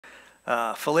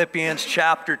Philippians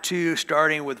chapter 2,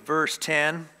 starting with verse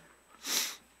 10.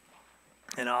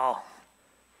 And I'll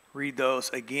read those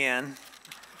again,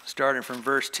 starting from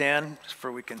verse 10,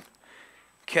 so we can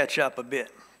catch up a bit.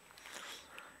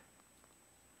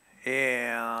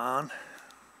 And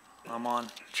I'm on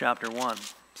chapter 1,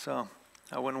 so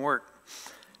that wouldn't work.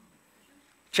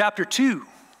 Chapter 2,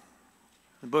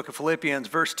 the book of Philippians,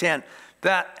 verse 10.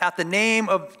 That at the name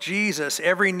of Jesus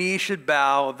every knee should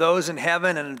bow, of those in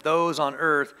heaven and of those on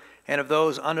earth and of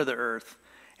those under the earth,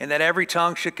 and that every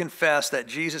tongue should confess that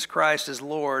Jesus Christ is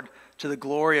Lord, to the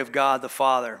glory of God the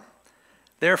Father.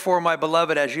 Therefore, my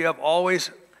beloved, as you have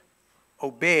always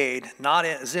obeyed, not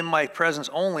as in my presence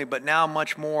only, but now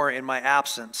much more in my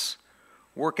absence,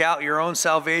 work out your own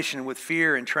salvation with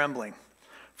fear and trembling.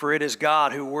 For it is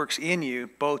God who works in you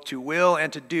both to will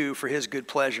and to do for his good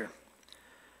pleasure.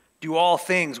 Do all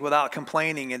things without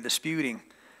complaining and disputing,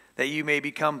 that you may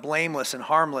become blameless and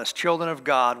harmless, children of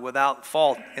God, without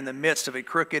fault in the midst of a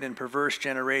crooked and perverse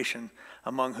generation,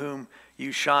 among whom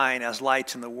you shine as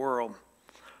lights in the world,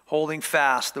 holding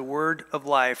fast the word of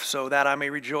life, so that I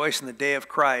may rejoice in the day of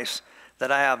Christ,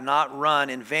 that I have not run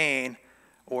in vain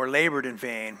or labored in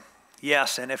vain.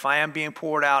 Yes, and if I am being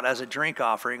poured out as a drink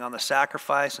offering on the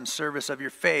sacrifice and service of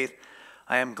your faith,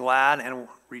 I am glad and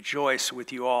rejoice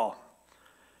with you all.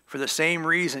 For the same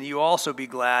reason, you also be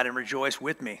glad and rejoice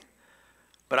with me.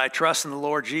 But I trust in the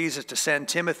Lord Jesus to send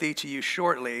Timothy to you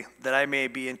shortly, that I may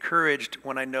be encouraged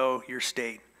when I know your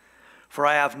state. For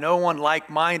I have no one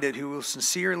like-minded who will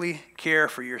sincerely care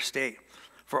for your state.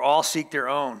 For all seek their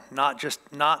own, not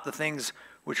the things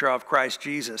which are of Christ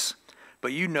Jesus.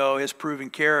 But you know his proven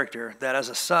character, that as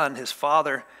a son, his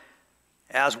father,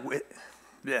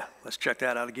 let's check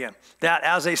that out again. That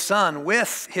as a son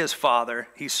with his father,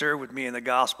 he served with me in the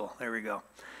gospel. There we go.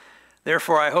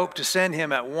 Therefore, I hope to send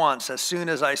him at once, as soon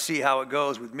as I see how it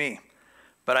goes with me.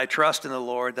 But I trust in the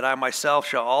Lord that I myself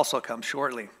shall also come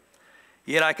shortly.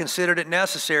 Yet I considered it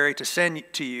necessary to send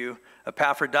to you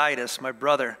Epaphroditus, my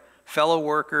brother, fellow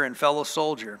worker and fellow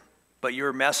soldier, but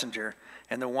your messenger,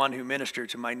 and the one who ministered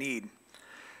to my need.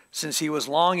 Since he was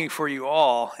longing for you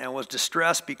all, and was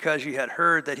distressed because you had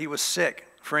heard that he was sick.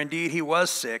 For indeed he was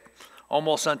sick,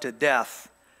 almost unto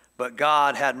death. But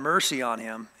God had mercy on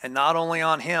him, and not only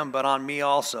on him, but on me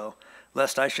also,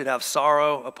 lest I should have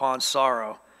sorrow upon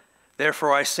sorrow.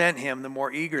 Therefore I sent him the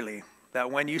more eagerly,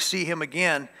 that when you see him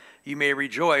again, you may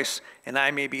rejoice, and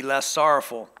I may be less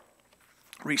sorrowful.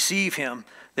 Receive him,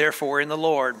 therefore, in the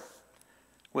Lord,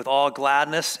 with all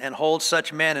gladness, and hold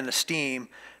such men in esteem,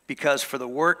 because for the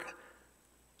work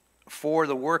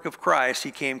of Christ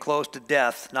he came close to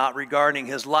death, not regarding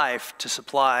his life, to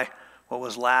supply what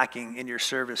was lacking in your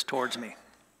service towards me.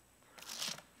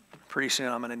 Pretty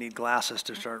soon I'm going to need glasses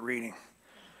to start reading.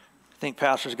 I think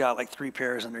Pastor's got like 3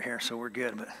 pairs under here, so we're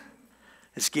good, but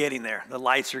it's getting there. The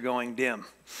lights are going dim.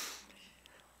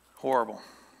 Horrible,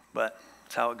 but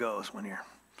that's how it goes when you're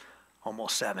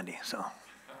almost 70. So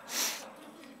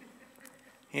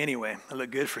anyway, I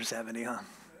look good for 70, huh?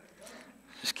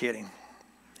 Just kidding.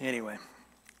 Anyway.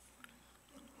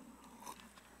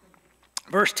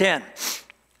 Verse 10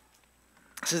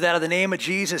 says that of the name of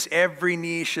Jesus, every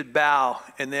knee should bow.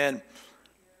 And then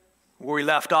where we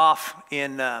left off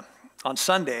on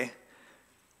Sunday,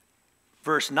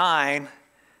 verse 9,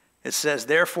 it says,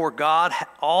 therefore God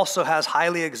also has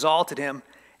highly exalted him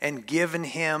and given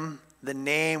him the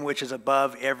name which is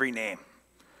above every name.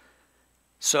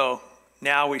 So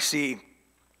now we see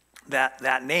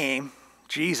that name,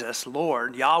 Jesus,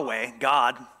 Lord, Yahweh,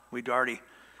 God. We'd already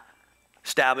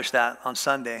established that on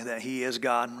Sunday, that he is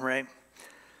God, right?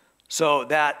 So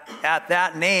that at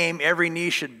that name, every knee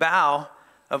should bow,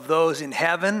 of those in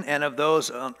heaven and of those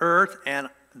on earth and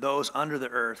those under the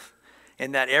earth,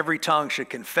 and that every tongue should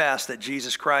confess that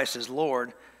Jesus Christ is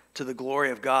Lord, to the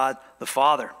glory of God the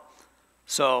Father.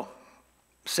 So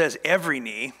it says every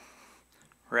knee,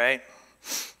 right?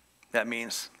 That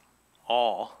means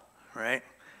all, right?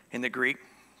 In the Greek,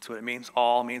 that's what it means.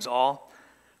 All means all.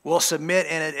 Will submit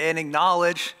and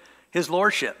acknowledge his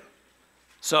lordship.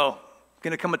 So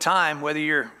going to come a time, whether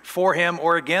you're for him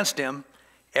or against him,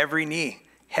 every knee,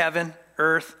 heaven,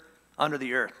 earth, under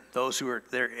the earth, those who are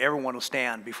there, everyone will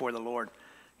stand before the Lord.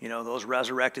 You know, those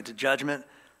resurrected to judgment,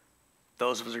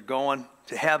 those of us who are going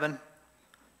to heaven,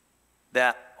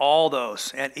 that all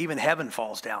those, and even heaven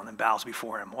falls down and bows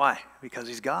before him. Why? Because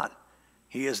he's God.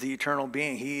 He is the eternal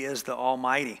being. He is the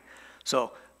Almighty.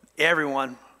 So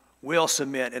everyone will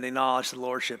submit and acknowledge the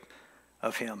lordship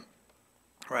of him,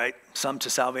 right? Some to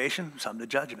salvation, some to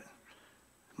judgment.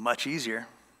 Much easier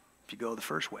if you go the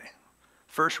first way,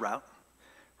 first route,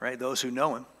 right? Those who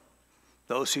know him,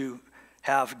 those who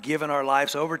have given our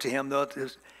lives over to him, though, to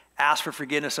ask for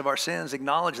forgiveness of our sins,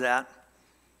 acknowledge that,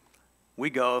 we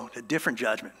go to different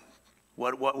judgment.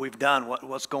 What we've done,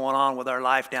 what's going on with our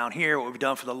life down here, what we've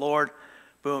done for the Lord,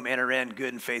 boom, enter in,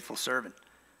 good and faithful servant.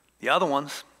 The other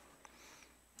ones,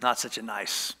 not such a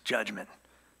nice judgment.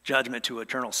 Judgment to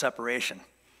eternal separation.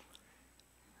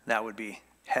 That would be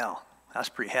hell. That's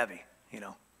pretty heavy,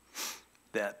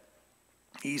 That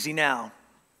easy now,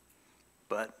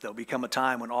 but there'll become a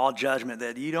time when all judgment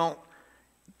that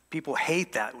people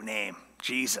hate that name,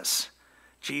 Jesus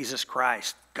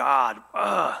Christ, God,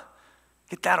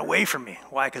 get that away from me.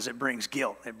 Why? Because it brings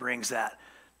guilt. It brings that,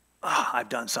 I've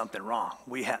done something wrong.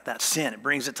 We have that sin. It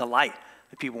brings it to light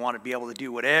that people want to be able to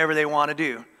do whatever they want to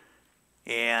do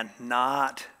and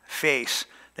not face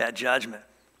that judgment.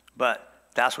 But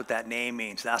that's what that name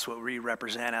means. That's what we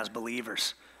represent as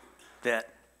believers.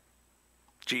 That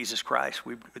Jesus Christ,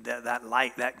 that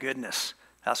light, that goodness,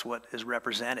 that's what is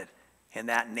represented. And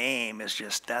that name is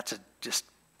that's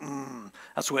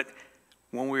what,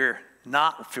 when we're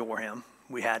not for him,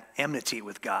 we had enmity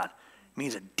with God. It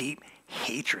means a deep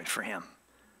hatred for him.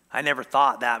 I never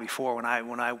thought that before. When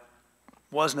I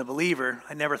wasn't a believer,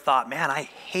 I never thought, man, I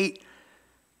hate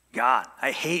God.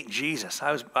 I hate Jesus.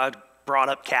 I was brought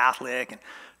up Catholic and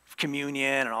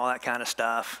communion and all that kind of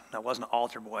stuff. I wasn't an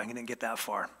altar boy. I didn't get that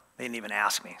far. They didn't even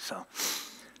ask me.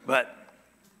 But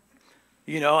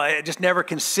I just never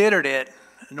considered it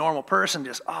a normal person.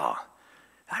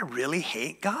 I really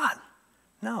hate God.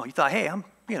 No, you thought, hey, I'm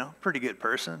pretty good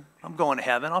person. I'm going to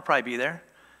heaven. I'll probably be there.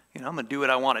 I'm going to do what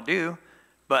I want to do.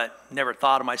 But never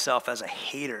thought of myself as a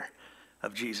hater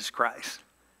of Jesus Christ.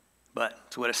 But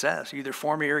it's what it says. You're either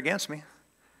for me or against me.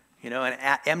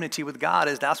 And enmity with God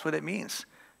that's what it means.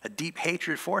 A deep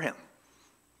hatred for him.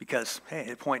 Because, hey,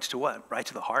 it points to what? Right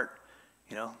to the heart.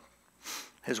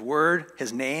 His word,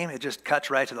 his name, it just cuts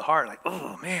right to the heart. Like,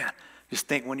 oh, man. Just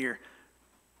think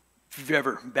if you've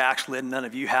ever backslidden, none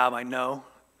of you have, I know,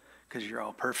 because you're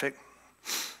all perfect.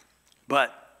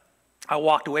 But I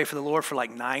walked away from the Lord for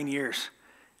like 9 years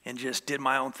and just did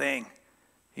my own thing,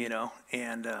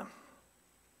 and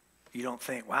you don't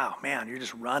think, wow, man, you're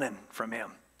just running from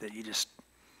him, that you just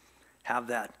have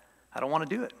that. I don't want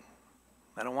to do it.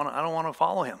 I don't want to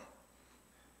follow him,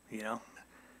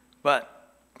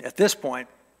 But at this point,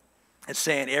 it's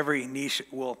saying every knee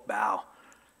will bow.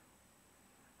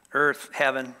 Earth,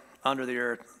 heaven, under the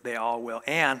earth, they all will.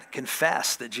 And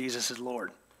confess that Jesus is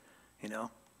Lord,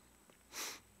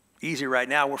 Easy right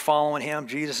now. We're following him.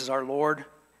 Jesus is our Lord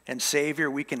and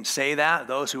Savior. We can say that.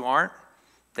 Those who aren't,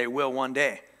 they will one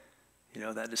day.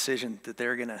 That decision that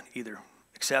they're going to either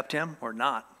accept him or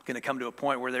not. Going to come to a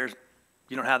point where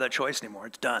you don't have that choice anymore.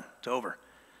 It's done. It's over.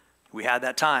 We had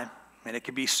that time, and it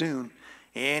could be soon.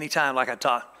 Any time, like I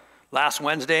taught last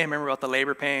Wednesday. Remember about the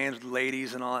labor pains, the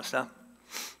ladies, and all that stuff?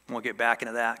 We'll get back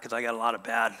into that because I got a lot of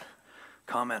bad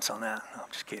comments on that. No,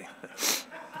 I'm just kidding.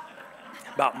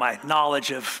 About my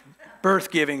knowledge of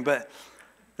birth giving, but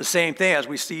the same thing as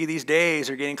we see these days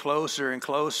are getting closer and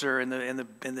closer, and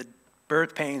the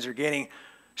birth pains are getting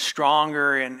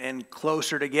stronger and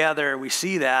closer together. We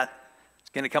see that. It's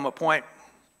going to come a point.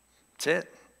 That's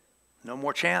it. No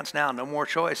more chance now. No more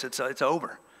choice. It's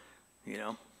over. It's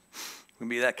going to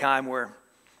be that time where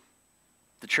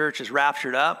the church is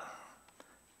raptured up.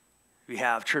 We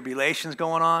have tribulations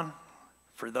going on.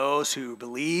 For those who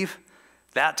believe,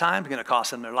 that time is going to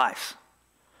cost them their lives.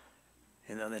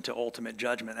 And then to ultimate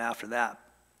judgment after that.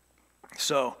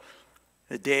 So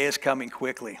the day is coming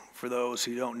quickly for those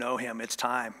who don't know him. It's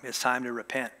time. It's time to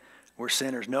repent. We're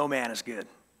sinners. No man is good.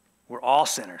 We're all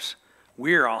sinners.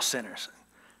 We're all sinners.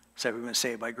 Except we've been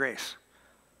saved by grace.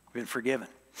 We've been forgiven.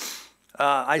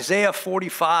 Isaiah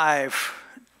 45,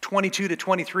 22 to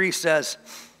 23 says,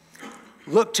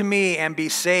 "Look to me and be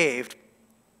saved,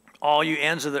 all you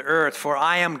ends of the earth, for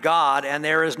I am God and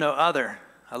there is no other."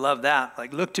 I love that.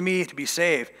 Like, look to me to be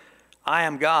saved. I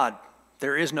am God.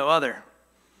 There is no other.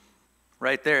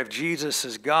 Right there. If Jesus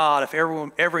is God, if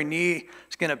every knee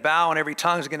is going to bow and every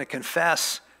tongue is going to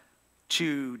confess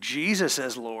to Jesus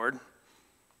as Lord,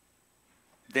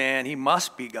 then he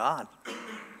must be God.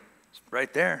 It's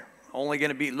right there. Only going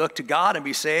to be look to God and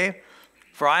be saved.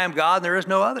 For I am God and there is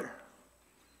no other.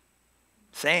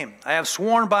 Same. I have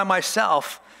sworn by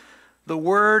myself, the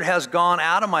word has gone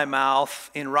out of my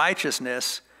mouth in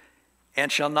righteousness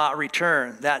and shall not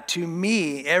return, that to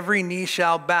me every knee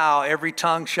shall bow, every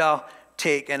tongue shall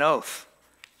take an oath.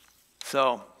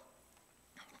 So,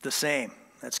 the same.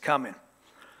 That's coming.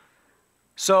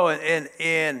 So,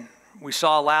 we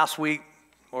saw last week,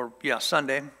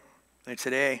 Sunday, and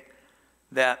today,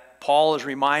 that Paul is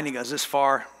reminding us this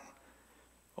far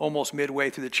almost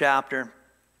midway through the chapter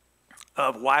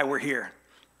of why we're here,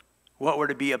 what we're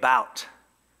to be about.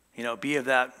 You know, be of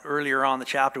that, earlier on in the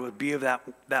chapter, would be of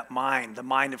that mind, the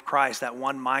mind of Christ, that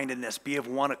one-mindedness, be of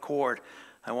one accord.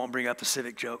 I won't bring up the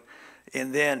civic joke.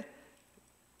 And then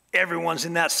everyone's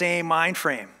in that same mind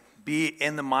frame. Be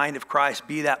in the mind of Christ.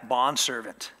 Be that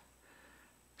bondservant.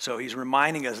 So he's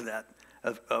reminding us of that,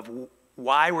 of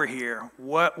why we're here,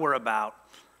 what we're about,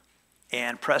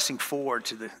 and pressing forward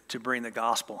to bring the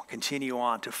gospel. Continue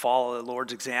on to follow the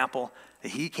Lord's example that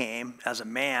he came as a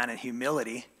man in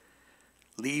humility,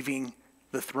 leaving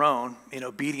the throne in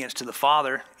obedience to the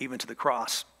Father, even to the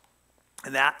cross.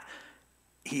 And that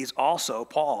he's also,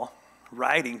 Paul,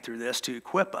 writing through this to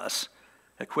equip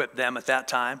them at that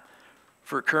time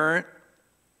for current,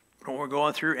 what we're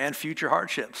going through, and future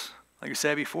hardships. Like I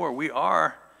said before, we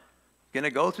are going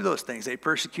to go through those things. They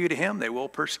persecuted him, they will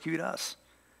persecute us.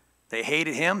 They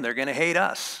hated him, they're going to hate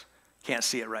us. Can't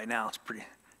see it right now. It's pretty,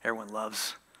 everyone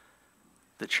loves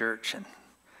the church and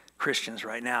Christians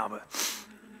right now, but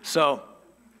so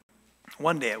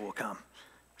one day it will come.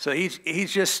 So he's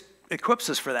just equips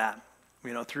us for that,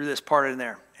 you know, through this part in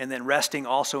there. And then resting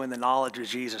also in the knowledge of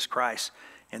Jesus Christ,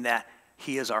 and that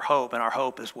he is our hope, and our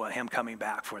hope is what? Him coming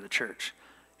back for the church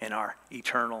and our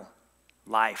eternal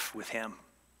life with him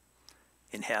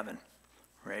in heaven,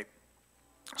 right?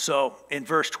 So in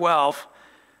verse 12,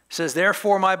 it says,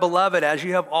 therefore, my beloved, as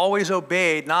you have always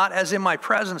obeyed, not as in my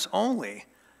presence only,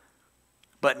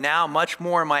 but now much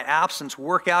more in my absence,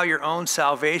 work out your own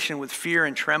salvation with fear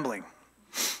and trembling.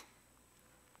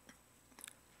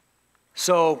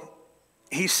 So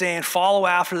he's saying, follow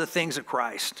after the things of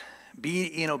Christ. Be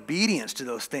in obedience to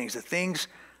those things, the things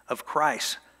of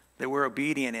Christ that we're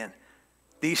obedient in.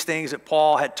 These things that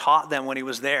Paul had taught them when he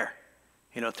was there.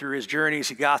 You know, through his journeys,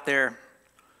 he got there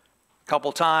a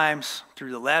couple times,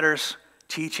 through the letters,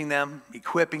 teaching them,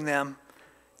 equipping them,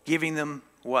 giving them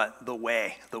what? The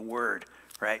way, the word,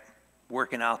 right?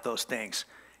 Working out those things.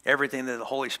 Everything that the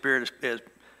Holy Spirit has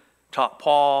taught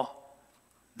Paul,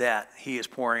 that he is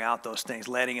pouring out those things,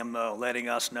 letting him know, letting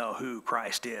us know who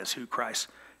Christ is, who Christ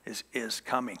is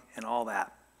coming, and all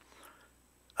that.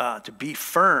 To be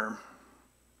firm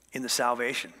in the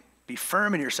salvation. Be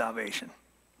firm in your salvation.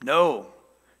 Know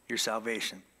your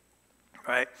salvation,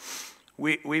 right?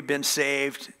 We've been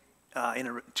saved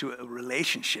to a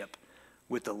relationship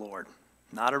with the Lord.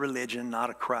 Not a religion, not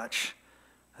a crutch.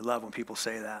 I love when people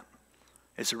say that.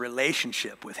 It's a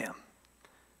relationship with him.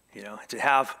 You know, to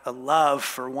have a love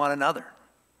for one another.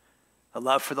 A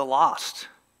love for the lost.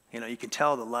 You know, you can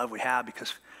tell the love we have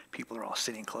because people are all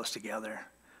sitting close together.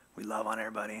 We love on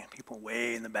everybody. People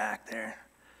way in the back there.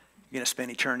 You're going to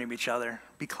spend eternity with each other.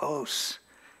 Be close.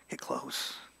 Get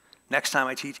close. Next time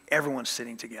I teach, everyone's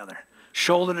sitting together.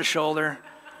 Shoulder to shoulder.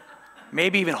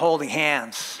 Maybe even holding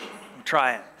hands.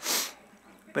 Try it.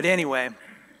 But anyway,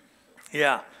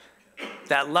 yeah.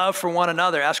 That love for one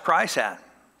another as Christ had.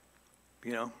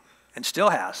 You know, and still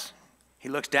has. He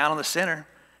looks down on the sinner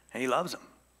and he loves them.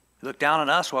 He looked down on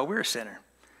us while we were a sinner.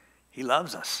 He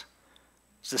loves us.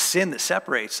 It's the sin that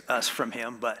separates us from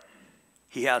him, but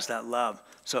he has that love.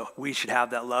 So we should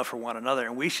have that love for one another,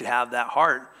 and we should have that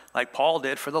heart like Paul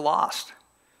did for the lost.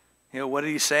 You know, what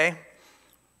did he say?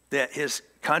 That his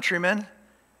countrymen,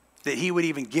 that he would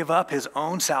even give up his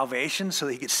own salvation so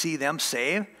that he could see them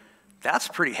saved. That's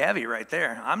pretty heavy right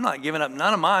there. I'm not giving up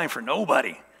none of mine for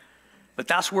nobody. But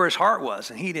that's where his heart was.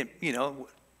 And he didn't, you know,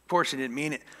 of course he didn't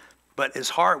mean it. But his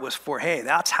heart was for, hey,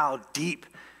 that's how deep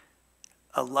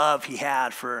a love he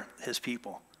had for his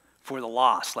people, for the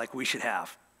lost, like we should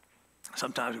have.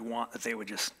 Sometimes we want that they would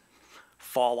just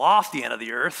fall off the end of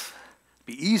the earth,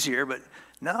 be easier, but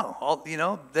no, you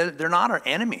know, they're not our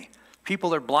enemy.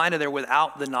 People are blinded, they're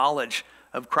without the knowledge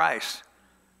of Christ.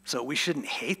 So we shouldn't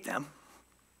hate them.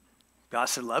 God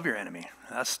said, love your enemy.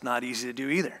 That's not easy to do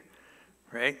either,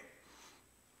 right?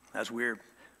 As we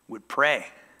would pray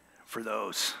for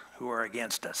those who are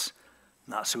against us.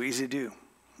 Not so easy to do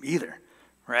either,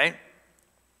 right?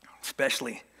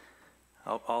 Especially,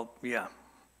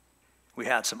 we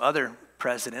had some other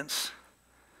presidents,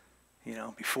 you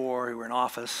know, before who were in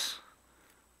office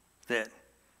that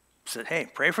said, hey,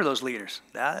 pray for those leaders.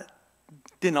 That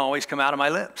didn't always come out of my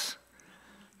lips.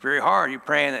 Very hard. You're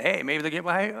praying that, hey, maybe they'll get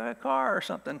by a car or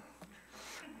something,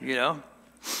 you know.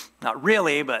 Not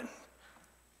really, but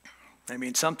I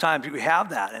mean, sometimes we have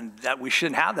that, and that we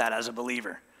shouldn't have that as a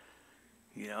believer.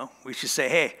 You know, we should say,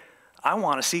 hey, I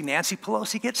want to see Nancy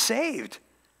Pelosi get saved.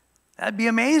 That'd be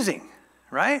amazing,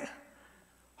 right?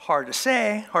 Hard to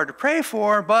say, hard to pray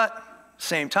for, but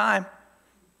same time,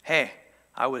 hey,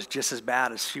 I was just as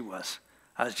bad as she was.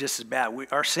 I was just as bad.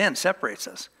 Our sin separates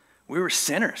us. We were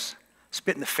sinners,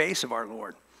 spit in the face of our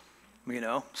Lord,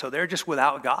 So they're just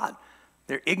without God.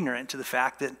 They're ignorant to the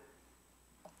fact that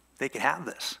they could have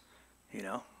this,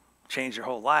 change their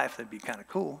whole life. That'd be kind of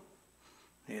cool,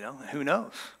 who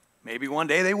knows? Maybe one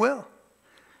day they will.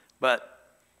 But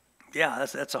yeah,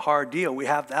 that's a hard deal.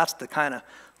 That's the kind of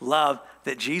love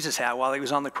that Jesus had while he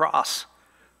was on the cross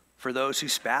for those who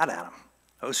spat at him,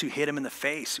 those who hit him in the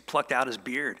face, who plucked out his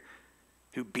beard,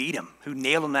 who beat him, who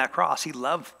nailed him to that cross. He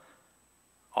loved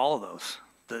all of those,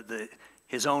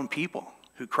 his own people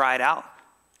who cried out,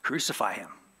 crucify him.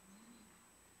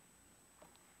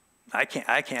 I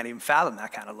can't even fathom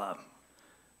that kind of love.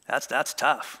 That's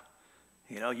tough.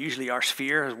 Usually our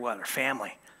sphere is what? Our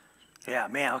family. Yeah,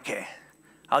 man, okay.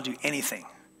 I'll do anything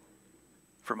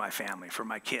for my family, for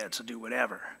my kids. I'll do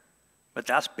whatever. But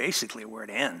that's basically where it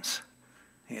ends.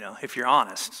 If you're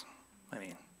honest.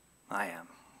 I am.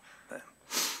 But,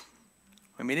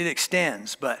 it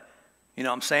extends. But,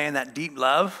 I'm saying that deep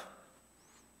love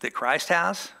that Christ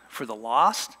has for the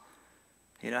lost.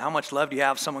 How much love do you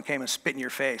have if someone came and spit in your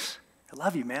face? I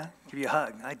love you, man. Give you a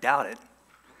hug. I doubt it.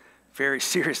 Very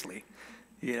seriously.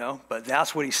 But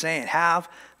that's what he's saying. Have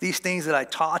these things that I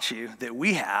taught you that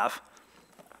we have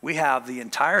the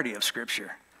entirety of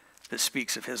Scripture that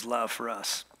speaks of his love for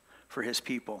us, for his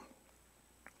people.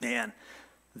 And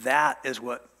that is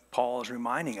what Paul is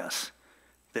reminding us,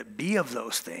 that be of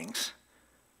those things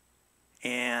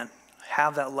and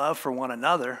have that love for one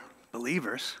another,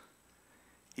 believers,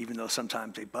 even though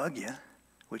sometimes they bug you,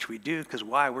 which we do, because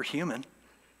why? We're human,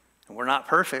 and we're not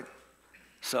perfect.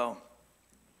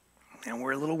 And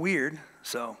we're a little weird,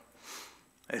 so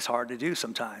it's hard to do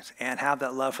sometimes. And have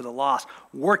that love for the lost.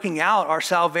 Working out our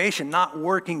salvation, not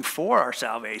working for our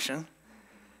salvation.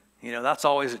 That's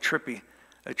always a trippy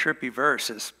verse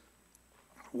is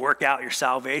work out your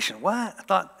salvation. What? I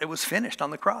thought it was finished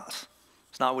on the cross.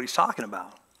 It's not what he's talking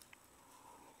about.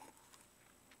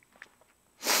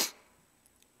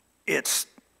 It's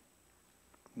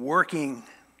working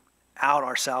out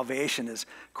our salvation as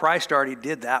Christ already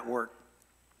did that work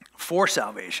for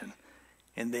salvation.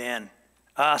 And then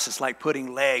us, it's like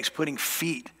putting legs, putting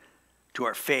feet to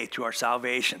our faith, to our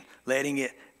salvation, letting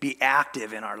it be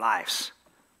active in our lives,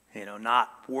 not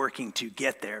working to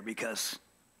get there, because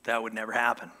that would never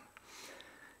happen.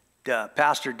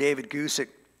 Pastor David Gusick,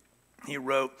 he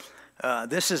wrote,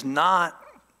 this is not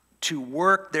to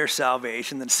work their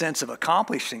salvation in the sense of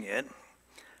accomplishing it,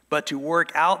 but to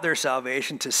work out their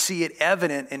salvation, to see it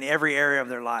evident in every area of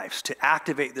their lives, to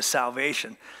activate the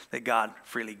salvation that God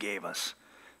freely gave us.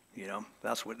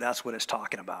 That's what it's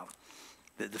talking about.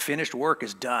 The finished work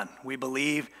is done. We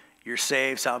believe you're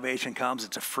saved, salvation comes,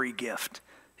 it's a free gift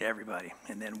to everybody.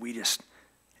 And then we just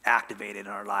activate it in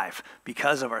our life.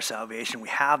 Because of our salvation, we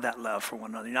have that love for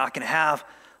one another. You're not going to have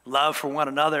love for one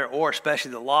another, or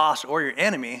especially the lost or your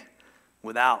enemy,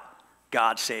 without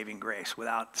God's saving grace,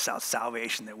 without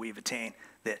salvation that we've attained,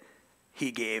 that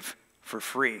he gave for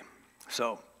free.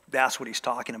 So that's what he's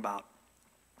talking about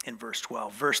in verse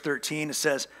 12. Verse 13, it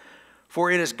says, for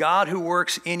it is God who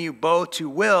works in you both to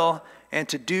will and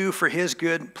to do for his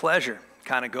good pleasure.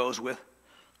 Kind of goes with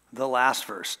the last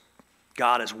verse.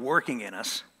 God is working in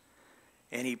us,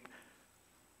 and he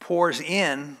pours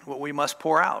in what we must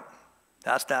pour out.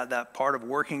 That's that part of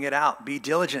working it out. Be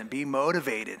diligent, be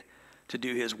motivated to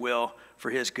do his will for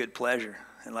his good pleasure.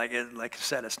 And like I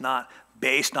said, it's not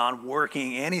based on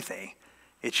working anything.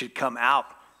 It should come out.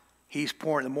 He's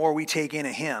pouring. The more we take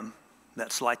into him,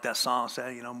 that's like that song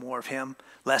said, more of him,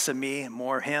 less of me, and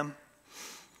more of him.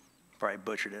 Probably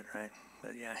butchered it, right?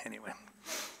 But yeah, anyway.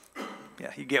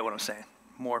 Yeah, you get what I'm saying.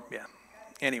 More, yeah.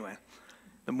 Anyway,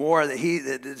 the more that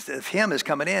if him is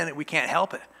coming in, we can't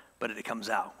help it, but it comes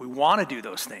out. We want to do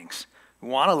those things. We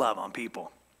want to love on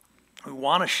people. We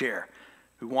want to share.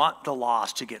 We want the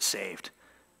lost to get saved,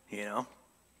 And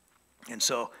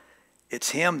so it's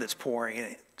him that's pouring in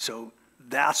it. So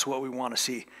that's what we want to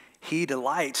see. He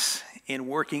delights in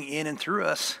working in and through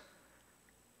us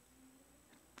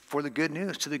for the good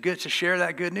news, to share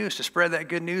that good news, to spread that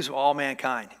good news of all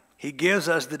mankind. He gives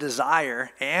us the desire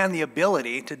and the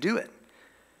ability to do it.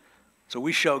 So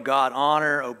we show God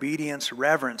honor, obedience,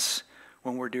 reverence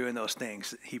when we're doing those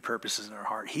things that he purposes in our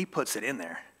heart. He puts it in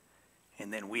there.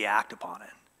 And then we act upon it.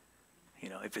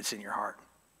 If it's in your heart,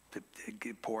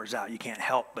 it pours out. You can't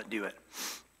help but do it.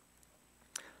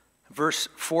 Verse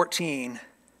 14,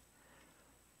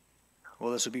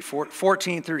 this would be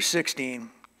 14 through 16.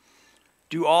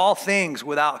 Do all things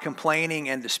without complaining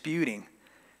and disputing,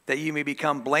 that you may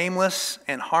become blameless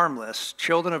and harmless,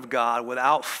 children of God,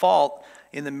 without fault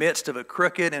in the midst of a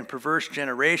crooked and perverse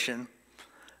generation,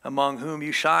 among whom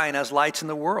you shine as lights in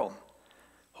the world,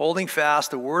 holding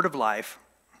fast the word of life,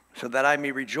 so that I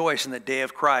may rejoice in the day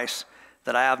of Christ,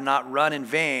 that I have not run in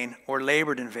vain or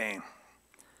labored in vain.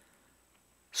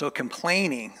 So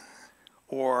complaining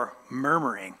or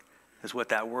murmuring is what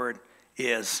that word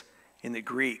is in the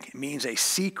Greek. It means a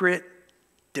secret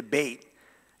debate,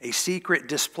 a secret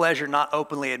displeasure not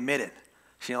openly admitted.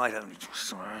 So, like, I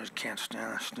just can't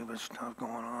stand that stupid stuff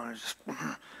going on.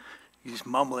 You just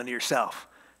mumble into yourself,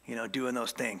 doing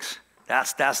those things.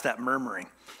 That's that murmuring.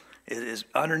 It is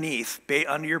underneath,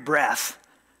 under your breath,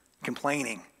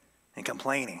 complaining and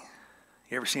complaining.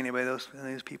 You ever seen anybody of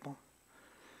those people?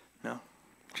 No?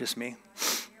 Just me?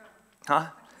 Huh?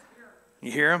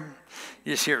 You hear them?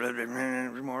 You just hear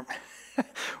more.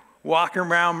 Walking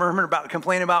around murmuring about,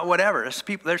 complaining about whatever.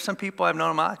 There's some people I've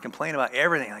known them complain about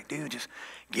everything. Like, dude, just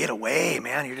get away,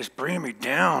 man. You're just bringing me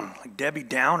down. Like Debbie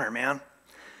Downer, man.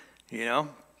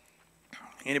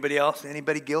 Anybody else?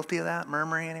 Anybody guilty of that?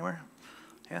 Murmuring anywhere?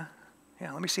 Yeah.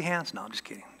 Yeah, let me see hands. No, I'm just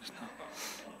kidding.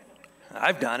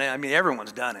 I've done it. I mean,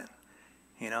 everyone's done it.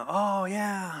 Oh,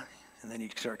 yeah. And then you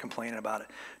start complaining about it.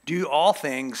 Do all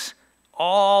things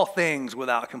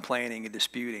without complaining and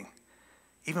disputing.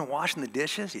 Even washing the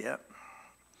dishes, yep.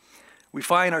 We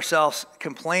find ourselves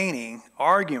complaining,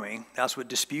 arguing. That's what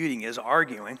disputing is,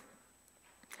 arguing.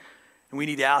 And we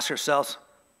need to ask ourselves,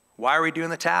 why are we doing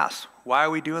the task? Why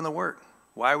are we doing the work?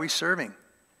 Why are we serving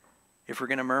if we're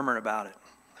going to murmur about it?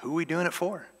 Who are we doing it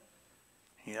for?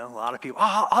 A lot of people,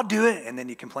 I'll do it, and then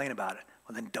you complain about it.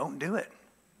 Well, then don't do it.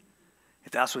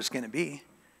 If that's what it's going to be.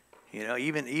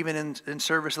 Even in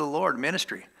service of the Lord,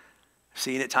 ministry.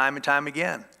 Seeing it time and time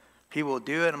again. People will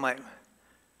do it. I'm like,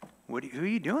 who are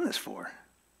you doing this for?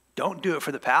 Don't do it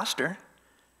for the pastor.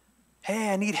 Hey,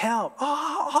 I need help.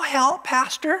 Oh, I'll help,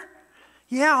 pastor.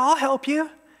 Yeah, I'll help you.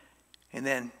 And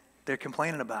then they're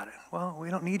complaining about it. Well,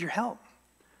 we don't need your help.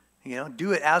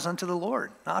 Do it as unto the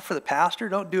Lord, not for the pastor.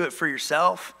 Don't do it for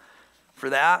yourself, for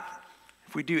that.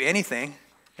 If we do anything,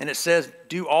 and it says,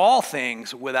 do all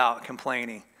things without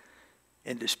complaining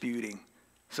and disputing.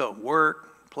 So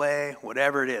work, play,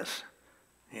 whatever it is,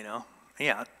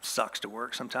 Yeah, it sucks to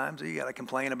work sometimes. You got to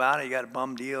complain about it. You got a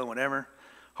bum deal, whatever.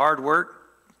 Hard work,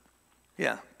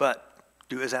 yeah, but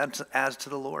do as to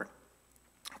the Lord.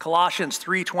 Colossians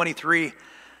 3:23,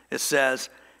 it says,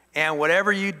 and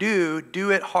whatever you do,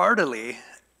 do it heartily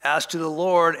as to the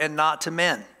Lord and not to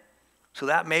men. So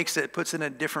that puts it in a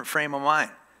different frame of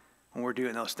mind when we're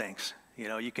doing those things.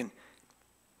 You can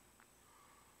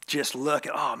just look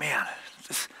at, oh man,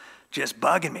 just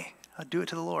bugging me. I'll do it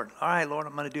to the Lord. All right, Lord,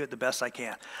 I'm going to do it the best I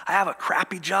can. I have a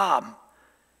crappy job.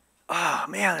 Oh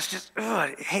man, it's just,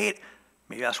 I hate it.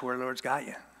 Maybe that's where the Lord's got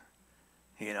you.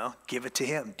 Give it to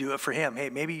him. Do it for him.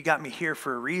 Hey, maybe you got me here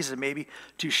for a reason. Maybe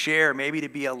to share. Maybe to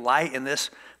be a light in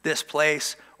this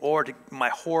place. Or to my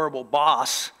horrible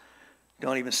boss.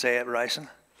 Don't even say it, Bryson.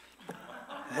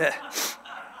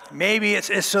 Maybe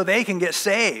it's so they can get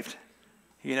saved.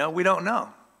 We don't know.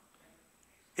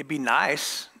 It'd be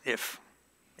nice if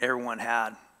everyone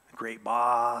had a great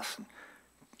boss, and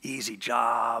easy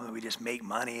job, and we just make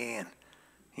money and,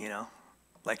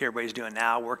 like everybody's doing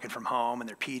now, working from home in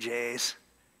their PJs.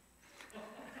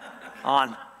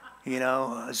 On,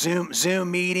 a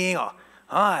Zoom meeting. Oh,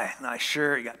 hi, nice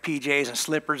shirt. You got PJs and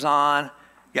slippers on.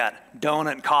 You got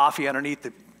donut and coffee underneath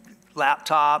the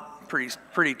laptop.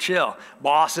 Pretty chill.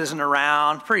 Boss isn't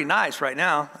around. Pretty nice right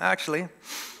now, actually.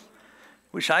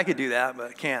 Wish I could do that,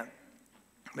 but I can't.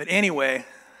 But anyway,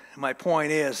 my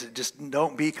point is, just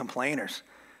don't be complainers.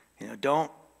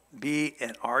 Don't be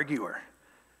an arguer.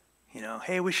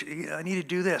 Hey, I need to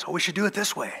do this. Oh, we should do it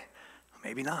this way.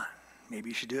 Maybe not. Maybe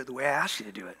you should do it the way I asked you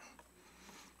to do it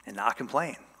and not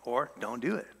complain, or don't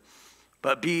do it.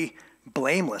 But be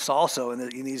blameless also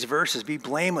in these verses. Be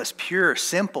blameless, pure,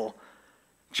 simple,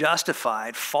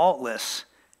 justified, faultless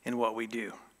in what we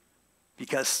do.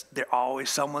 Because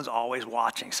someone's always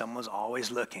watching, someone's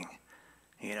always looking.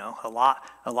 A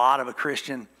lot of a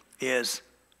Christian is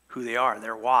who they are,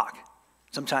 their walk.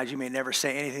 Sometimes you may never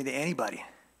say anything to anybody,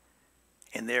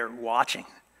 and they're watching.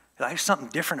 There's something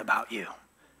different about you.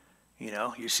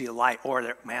 You see a light, or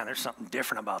there's something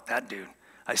different about that dude.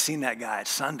 I seen that guy at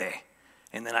Sunday,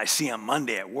 and then I see him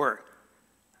Monday at work.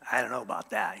 I don't know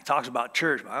about that. He talks about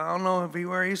church, but I don't know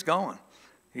where he's going.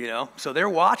 So they're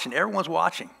watching. Everyone's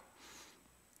watching.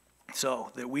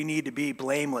 So that we need to be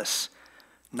blameless,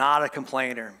 not a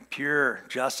complainer, pure,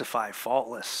 justified,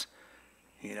 faultless.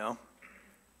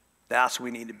 That's what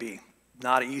we need to be.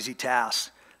 Not an easy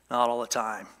task, not all the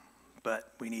time,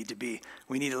 but we need to be.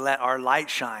 We need to let our light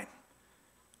shine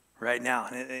right now,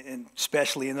 and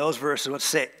especially in those verses. Let's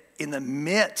say, in the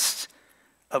midst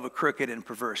of a crooked and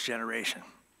perverse generation.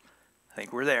 I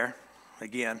think we're there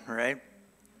again, right?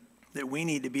 That we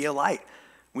need to be a light.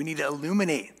 We need to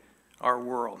illuminate our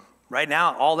world. Right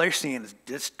now, all they're seeing is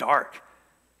it's dark.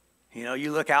 You know,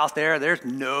 you look out there, there's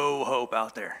no hope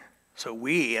out there. So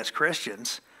we as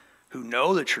Christians who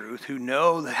know the truth, who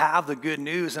have the good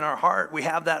news in our heart, we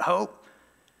have that hope.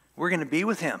 We're going to be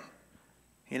with him.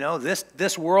 You know,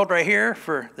 this world right here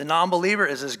for the non-believer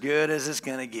is as good as it's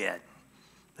going to get.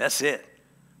 That's it.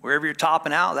 Wherever you're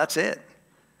topping out, that's it.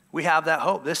 We have that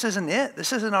hope. This isn't it.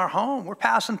 This isn't our home. We're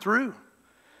passing through.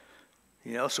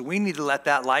 You know, so we need to let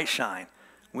that light shine.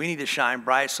 We need to shine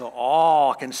bright so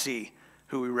all can see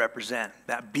who we represent,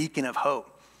 that beacon of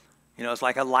hope. You know, it's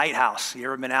like a lighthouse. You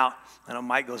ever been out? I know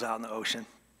Mike goes out in the ocean.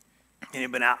 And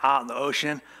you've been out in the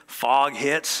ocean, fog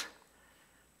hits.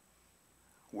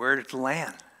 Where to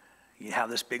land? You have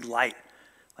this big light,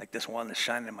 like this one that's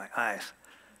shining in my eyes.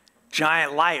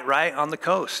 Giant light, right, on the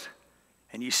coast.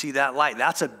 And you see that light.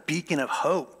 That's a beacon of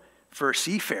hope for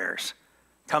seafarers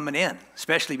coming in,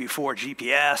 especially before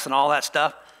GPS and all that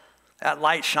stuff. That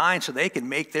light shines so they can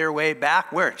make their way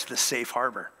back where? To the safe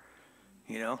harbor.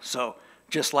 You know, so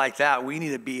just like that, we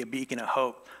need to be a beacon of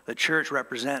hope. The church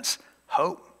represents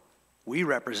hope. We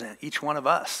represent each one of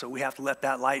us. So we have to let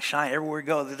that light shine. Everywhere we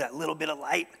go, that little bit of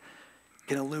light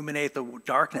can illuminate the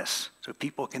darkness so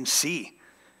people can see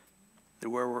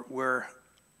where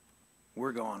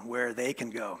we're going, where they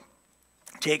can go.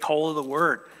 Take hold of the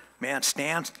word. Man,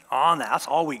 stand on that. That's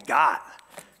all we got.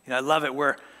 You know, I love it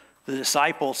where the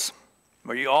disciples,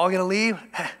 are you all going to leave?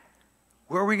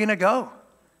 Where are we going to go?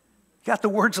 You got the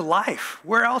words of life.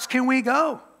 Where else can we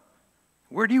go?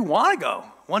 Where do you want to go?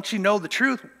 Once you know the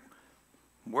truth,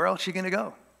 where else are you going to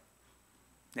go?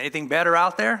 Anything better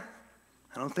out there?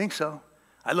 I don't think so.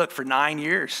 I looked for 9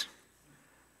 years.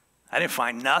 I didn't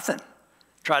find nothing.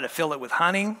 Tried to fill it with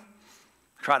hunting.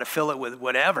 Tried to fill it with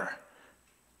whatever.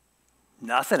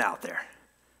 Nothing out there,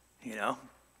 you know.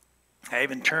 I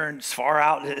even turned as far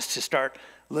out as to start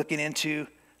looking into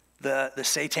the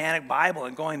satanic Bible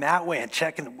and going that way and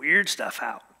checking the weird stuff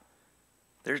out.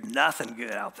 There's nothing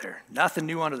good out there. Nothing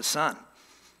new under the sun.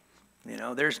 You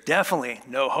know, there's definitely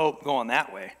no hope going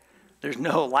that way. There's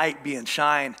no light being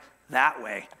shined that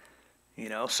way. You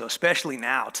know, so especially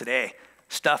now, today,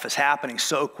 stuff is happening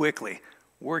so quickly.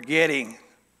 We're getting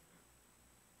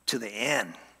to the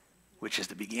end, which is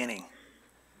the beginning.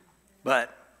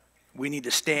 But we need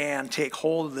to stand, take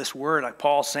hold of this word, like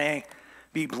Paul's saying,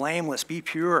 be blameless, be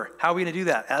pure. How are we going to do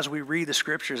that? As we read the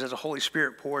scriptures, as the Holy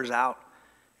Spirit pours out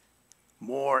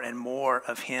more and more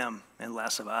of him and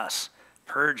less of us.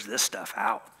 Purge this stuff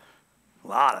out. A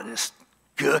lot of just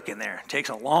gook in there. It takes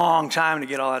a long time to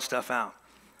get all that stuff out.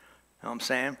 You know what I'm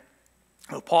saying?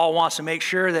 Well, Paul wants to make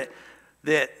sure that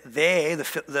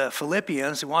the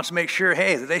Philippians, he wants to make sure,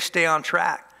 hey, that they stay on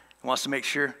track. He wants to make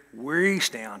sure we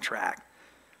stay on track.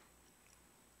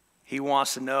 He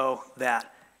wants to know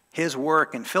that his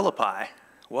work in Philippi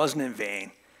wasn't in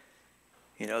vain.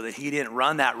 You know, that he didn't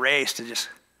run that race to just,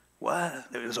 what?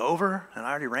 It was over and I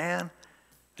already ran?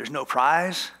 There's no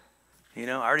prize? You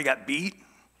know, I already got beat?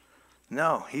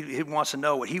 No, he wants to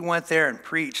know what he went there and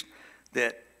preached,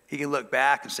 that he can look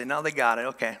back and say, no, they got it.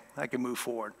 Okay, I can move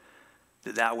forward.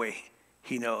 That way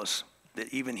he knows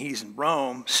that even he's in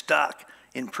Rome, stuck,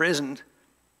 imprisoned,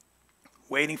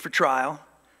 waiting for trial,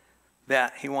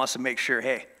 that he wants to make sure,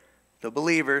 hey, the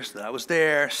believers that I was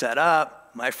there, set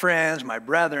up, my friends, my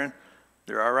brethren,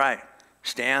 they're all right.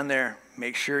 Stand there.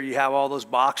 Make sure you have all those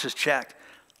boxes checked.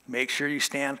 Make sure you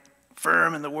stand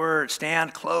firm in the word.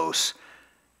 Stand close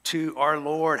to our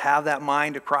Lord. Have that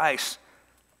mind of Christ,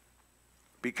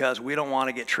 because we don't want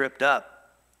to get tripped up.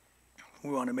 We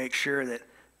want to make sure that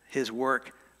his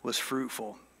work was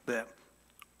fruitful, that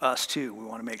us too, we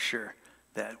want to make sure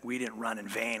that we didn't run in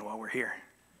vain while we're here.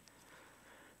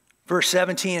 Verse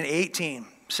 17 and 18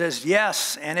 says,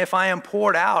 yes, and if I am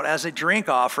poured out as a drink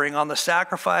offering on the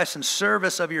sacrifice and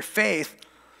service of your faith,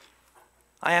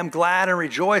 I am glad and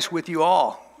rejoice with you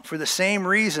all. For the same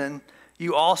reason,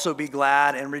 you also be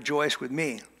glad and rejoice with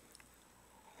me.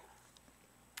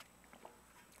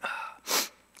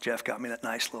 Jeff got me that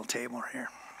nice little table right here.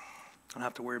 I don't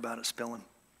have to worry about it spilling.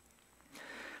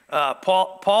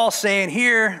 Paul's saying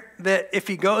here that if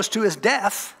he goes to his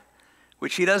death,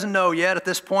 which he doesn't know yet at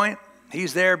this point,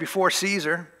 he's there before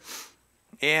Caesar,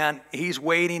 and he's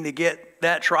waiting to get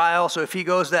that trial. So if he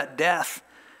goes that death,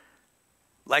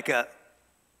 like a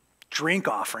drink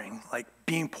offering, like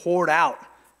being poured out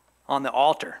on the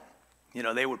altar, you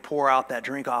know, they would pour out that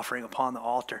drink offering upon the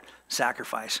altar,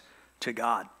 sacrifice to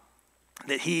God.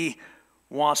 That he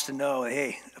wants to know,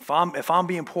 hey, if I'm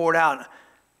being poured out,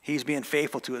 he's being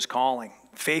faithful to his calling,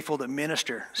 faithful to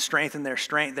minister, strengthen their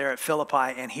strength there at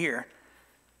Philippi and here.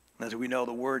 As we know,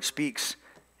 the word speaks.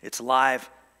 It's alive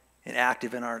and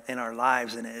active in our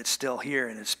lives, and it's still here,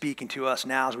 and it's speaking to us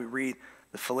now as we read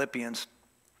the Philippians,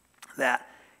 that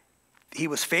he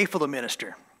was faithful to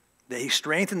minister, that he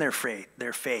strengthened their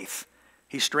faith.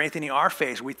 He's strengthening our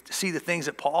faith. We see the things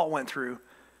that Paul went through.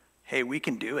 Hey, we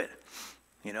can do it.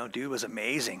 Dude was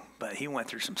amazing, but he went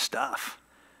through some stuff,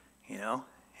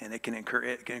 and it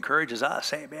encourages us.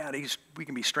 Hey, man, we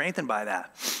can be strengthened by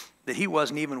that. That he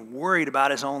wasn't even worried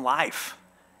about his own life.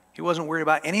 He wasn't worried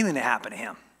about anything that happened to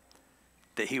him.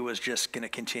 That he was just going to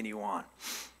continue on.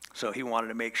 So he wanted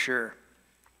to make sure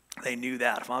they knew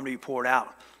that. If I'm going to be poured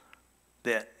out,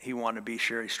 that he wanted to be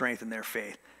sure he strengthened their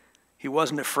faith. He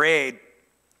wasn't afraid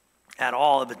at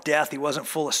all of the death. He wasn't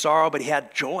full of sorrow, but he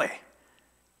had joy.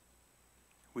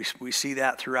 We see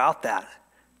that throughout that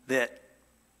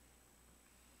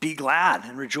be glad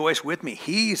and rejoice with me.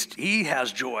 He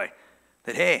has joy.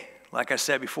 That, hey, like I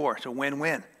said before, it's a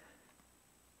win-win.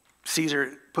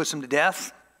 Caesar puts him to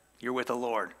death, you're with the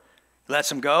Lord. He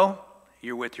lets him go,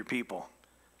 you're with your people.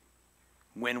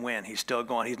 Win-win. He's still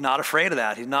going. He's not afraid of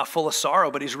that. He's not full of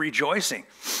sorrow, but he's rejoicing.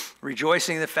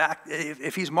 Rejoicing in the fact that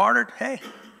if he's martyred, hey,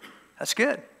 that's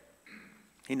good.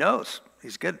 He knows.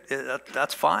 He's good.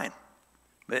 That's fine.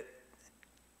 But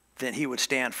then he would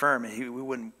stand firm, and we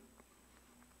wouldn't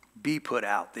be put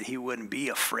out, that he wouldn't be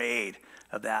afraid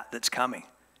of that's coming.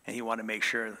 And he wanted to make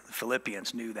sure the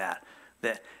Philippians knew that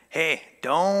hey,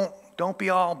 don't be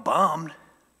all bummed,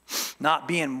 not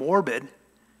being morbid,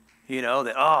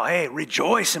 that, oh, hey,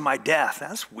 rejoice in my death.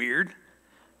 That's weird.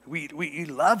 We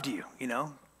loved you,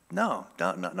 No,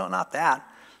 not that.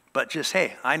 But just,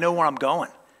 hey, I know where I'm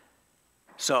going.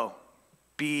 So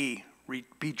be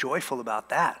joyful about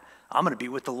that. I'm going to be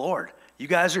with the Lord. You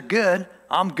guys are good.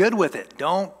 I'm good with it.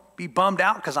 Don't be bummed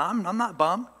out, because I'm not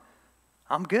bummed.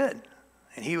 I'm good.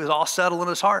 And he was all settled in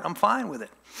his heart. I'm fine with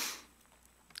it.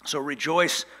 So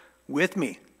rejoice with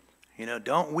me.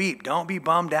 Don't weep. Don't be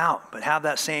bummed out. But have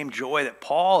that same joy that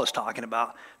Paul is talking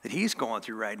about, that he's going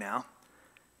through right now.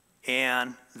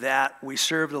 And that we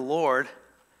serve the Lord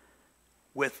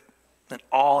with an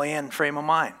all-in frame of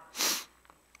mind.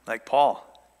 Like Paul,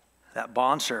 that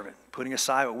bondservant, putting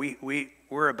aside what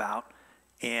we're about,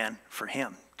 and for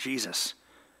him, Jesus.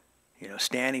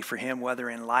 Standing for him, whether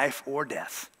in life or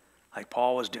death, like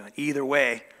Paul was doing. Either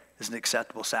way is an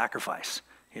acceptable sacrifice.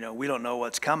 We don't know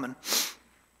what's coming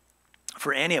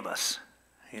for any of us.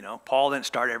 Paul didn't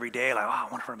start every day like, oh, I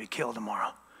wonder if I'm going to be killed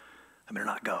tomorrow. I better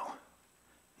not go.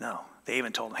 No, they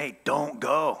even told him, hey, don't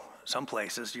go. Some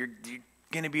places, you're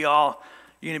going to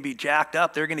be jacked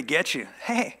up. They're going to get you.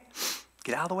 Hey,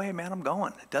 get out of the way, man. I'm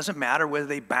going. It doesn't matter whether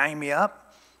they bang me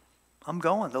up. I'm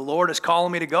going. The Lord is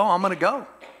calling me to go. I'm going to go.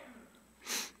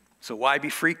 So why be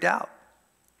freaked out?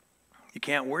 You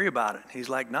can't worry about it. He's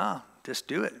like, nah, just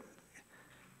do it.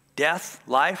 Death,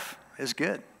 life is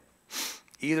good.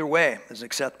 Either way is an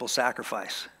acceptable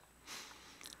sacrifice.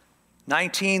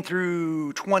 19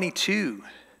 through 22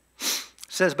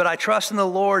 says, but I trust in the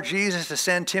Lord Jesus to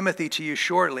send Timothy to you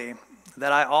shortly,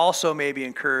 that I also may be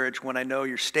encouraged when I know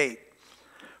your state.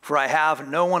 For I have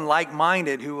no one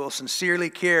like-minded who will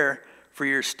sincerely care for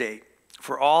your state.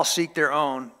 For all seek their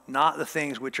own, not the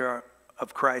things which are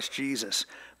of Christ Jesus.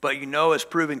 But his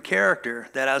proven character,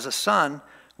 that as a son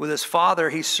with his father,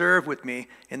 he served with me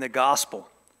in the gospel.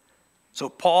 So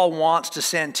Paul wants to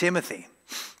send Timothy.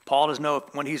 Paul doesn't know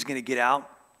when he's going to get out.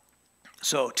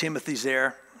 So Timothy's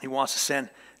there. He wants to send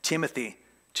Timothy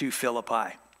to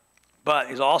Philippi. But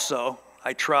he's also,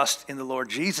 I trust in the Lord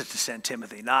Jesus to send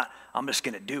Timothy. Not, I'm just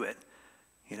going to do it.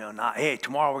 Not, hey,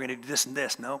 tomorrow we're going to do this and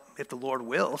this. No, if the Lord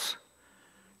wills.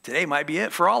 Today might be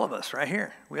it for all of us right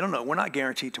here. We don't know. We're not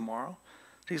guaranteed tomorrow.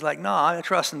 So he's like, no, I'm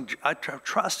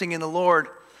trusting in the Lord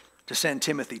to send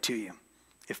Timothy to you,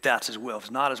 if that's his will. If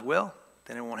it's not his will,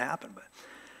 then it won't happen. But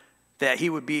that he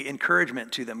would be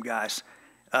encouragement to them guys.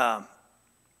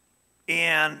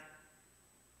 And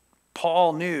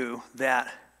Paul knew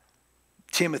that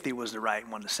Timothy was the right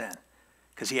one to send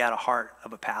because he had a heart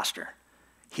of a pastor.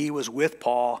 He was with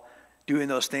Paul doing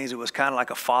those things. It was kind of like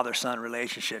a father-son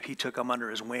relationship. He took him under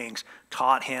his wings,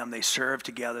 taught him. They served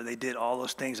together. They did all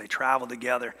those things. They traveled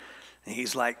together. And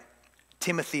he's like,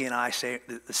 Timothy and I say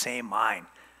the same mind.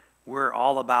 We're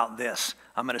all about this.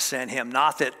 I'm going to send him.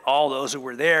 Not that all those who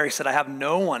were there, he said, I have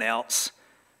no one else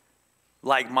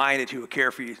like-minded who will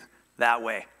care for you that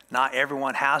way. Not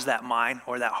everyone has that mind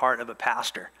or that heart of a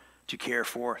pastor to care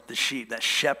for the sheep, that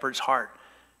shepherd's heart.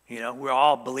 We're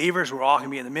all believers. We're all going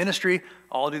to be in the ministry,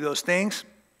 all do those things.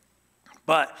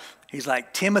 But he's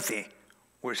like, Timothy,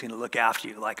 we're just going to look after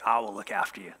you like I will look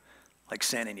after you. like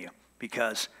sending you,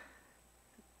 because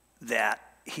that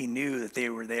he knew that they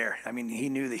were there. I mean, he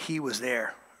knew that he was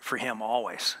there for him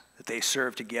always, that they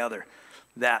served together.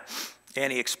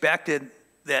 And he expected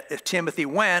that if Timothy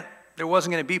went, there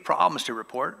wasn't going to be problems to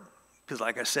report, because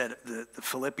like I said, the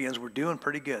Philippians were doing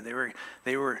pretty good.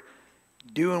 They were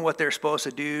doing what they're supposed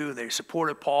to do. They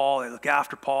supported Paul. They looked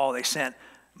after Paul. They sent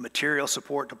material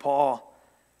support to Paul.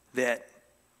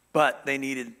 But they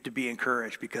needed to be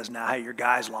encouraged, because now, hey, your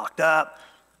guy's locked up.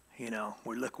 You know,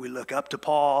 we look up to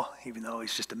Paul, even though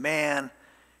he's just a man.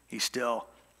 He's still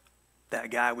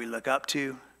that guy we look up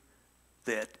to,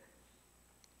 that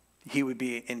he would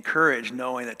be encouraged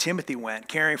knowing that Timothy went,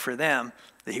 caring for them,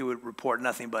 that he would report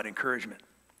nothing but encouragement.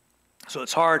 So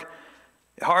it's hard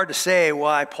to say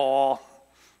why Paul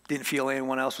didn't feel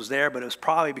anyone else was there, but it was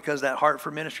probably because of that heart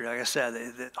for ministry. Like I said,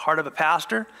 the heart of a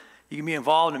pastor, you can be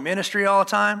involved in ministry all the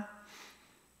time.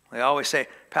 They always say,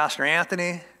 Pastor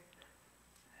Anthony,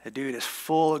 the dude is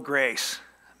full of grace,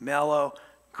 mellow,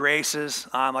 graces.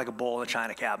 I'm like a bowl in a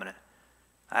china cabinet.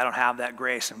 I don't have that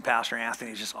grace, and Pastor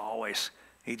Anthony's just always,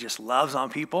 he just loves on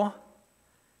people.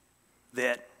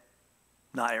 That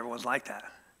not everyone's like that.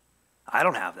 I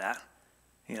don't have that,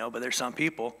 but there's some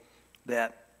people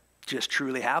that just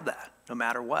truly have that, no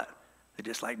matter what. They're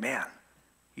just like, man,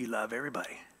 you love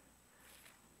everybody.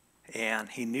 And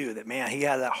he knew that, man, he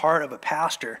had that heart of a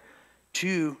pastor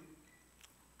to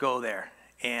go there.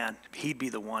 And he'd be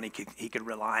the one he could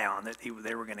rely on, that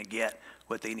they were going to get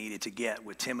what they needed to get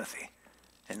with Timothy,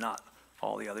 and not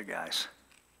all the other guys.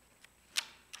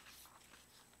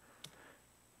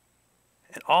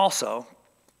 And also,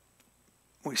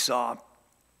 we saw,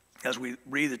 as we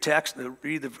read the text,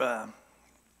 through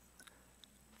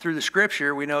the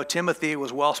scripture, we know Timothy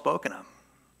was well spoken of.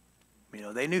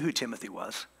 They knew who Timothy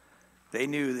was. They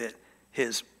knew that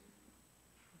his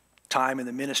time in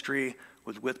the ministry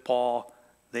was with Paul.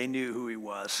 They knew who he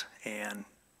was, and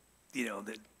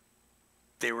that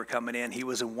they were coming in. He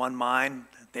was in one mind.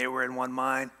 They were in one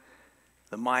mind,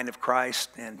 the mind of Christ,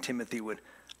 and Timothy would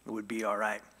be all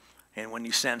right. And when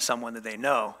you send someone that they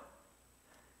know,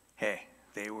 hey,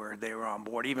 they were on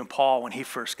board. Even Paul, when he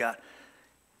first got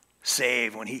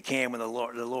saved, when he came, when the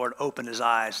Lord opened his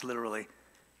eyes, literally,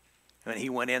 when he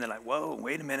went in, they're like, whoa,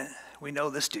 wait a minute, we know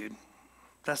this dude.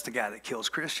 That's the guy that kills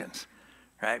Christians.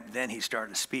 Right? Then he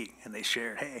started to speak, and they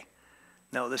shared, hey,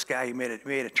 no, this guy, he made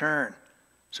a turn.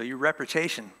 So your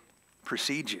reputation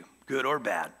precedes you, good or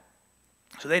bad.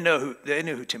 So they knew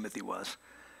who Timothy was.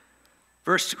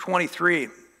 Verse 23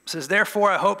 says,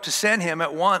 therefore I hope to send him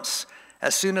at once,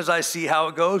 as soon as I see how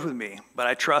it goes with me. But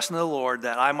I trust in the Lord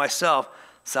that I myself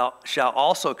shall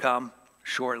also come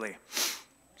shortly.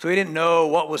 So he didn't know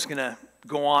what was going to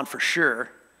go on for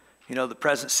sure. The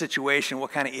present situation,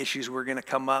 what kind of issues were going to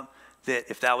come up, that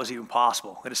if that was even possible.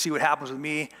 I'm going to see what happens with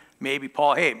me. Maybe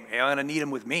Paul, hey, maybe I'm going to need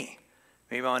him with me.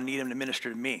 Maybe I'm going to need him to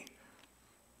minister to me.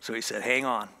 So he said, hang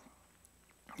on.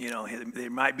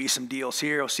 There might be some deals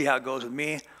here. We'll see how it goes with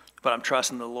me. But I'm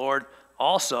trusting the Lord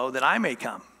also that I may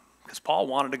come, because Paul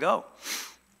wanted to go.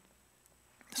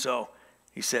 So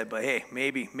he said, but hey,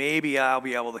 maybe I'll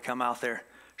be able to come out there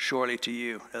shortly to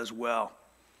you as well.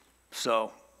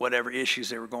 So whatever issues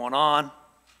they were going on,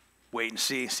 wait and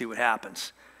see what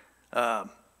happens. And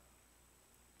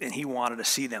he wanted to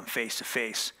see them face to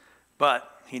face,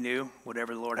 but he knew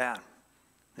whatever the Lord had,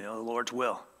 the Lord's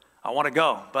will. I want to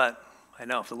go, but I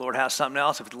know if the Lord has something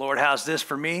else, if the Lord has this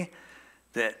for me,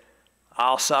 that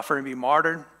I'll suffer and be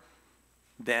martyred,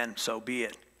 then so be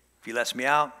it. If he lets me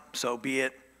out, so be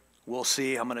it. We'll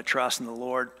see. I'm going to trust in the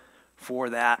Lord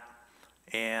for that,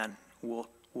 and we'll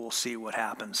see what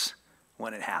happens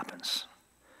when it happens.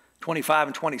 25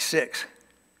 and 26.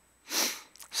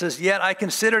 Says, yet I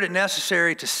considered it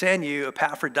necessary to send you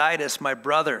Epaphroditus, my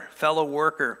brother, fellow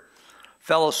worker,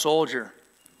 fellow soldier,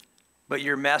 but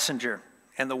your messenger,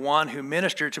 and the one who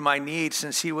ministered to my needs,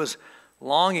 since he was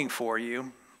longing for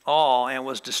you all and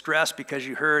was distressed because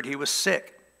you heard he was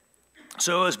sick.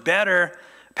 So it was better,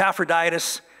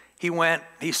 Epaphroditus, he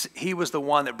was the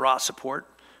one that brought support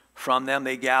from them.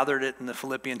 They gathered it in the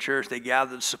Philippian church. They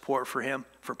gathered support for him,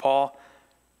 for Paul.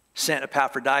 Sent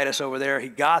Epaphroditus over there. He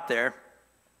got there.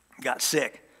 Got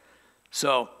sick.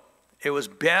 So it was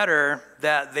better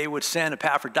that they would send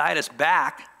Epaphroditus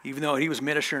back, even though he was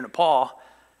ministering to Paul.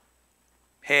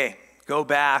 Hey, go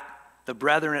back. The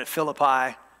brethren at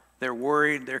Philippi, they're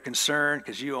worried, they're concerned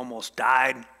because you almost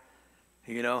died.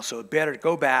 So it better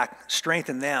go back,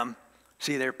 strengthen them.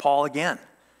 See there, Paul again.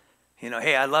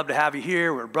 Hey, I'd love to have you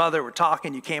here. We're a brother, we're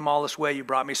talking. You came all this way, you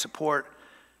brought me support,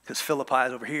 because Philippi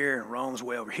is over here and Rome's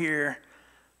way over here.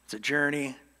 It's a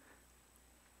journey.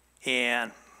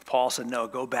 And Paul said, no,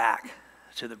 go back.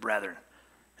 to the brethren.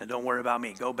 And don't worry about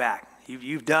me. Go back.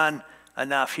 You've done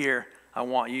enough here. I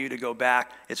want you to go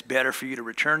back. It's better for you to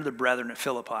return to the brethren at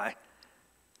Philippi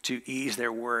to ease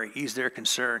their worry, ease their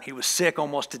concern. He was sick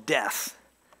almost to death.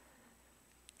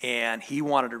 And he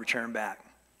wanted to return back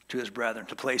to his brethren,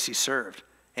 to the place he served.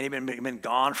 And he'd been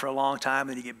gone for a long time.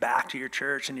 Then you get back to your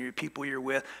church and your people you're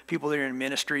with, people that are in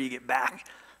ministry, you get back,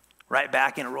 right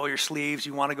back in, roll your sleeves.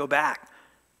 You want to go back.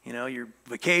 You know, your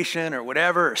vacation or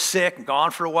whatever, or sick and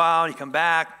gone for a while, you come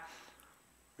back.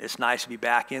 It's nice to be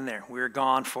back in there. We were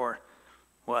gone for,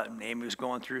 Amy was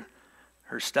going through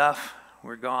her stuff. We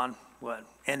were gone,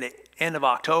 end of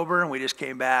October, and we just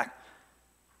came back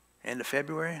end of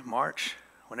February, March,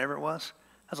 whenever it was.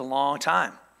 That's a long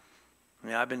time. I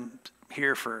mean, I've been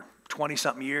here for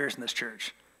 20-something years in this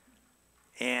church.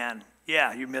 And,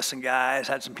 yeah, you're missing guys.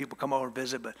 Had some people come over and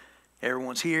visit, but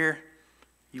everyone's here.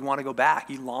 You want to go back.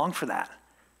 You long for that.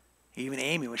 Even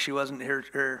Amy, when she wasn't,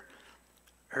 her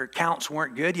counts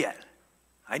weren't good yet.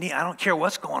 I don't care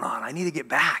what's going on. I need to get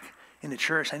back in the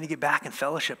church. I need to get back in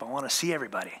fellowship. I want to see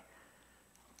everybody.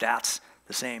 That's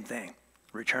the same thing.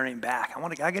 Returning back.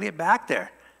 I got to get back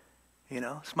there. You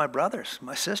know, it's my brothers,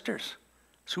 my sisters.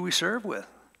 It's who we serve with.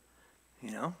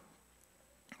 You know,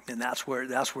 and that's where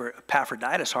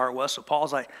Epaphroditus' heart was. So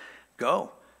Paul's like,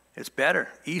 go. It's better.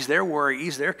 Ease their worry.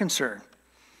 Ease their concern.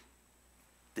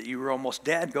 That you were almost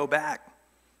dead, go back.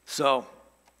 So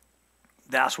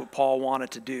that's what Paul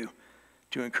wanted to do,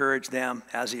 to encourage them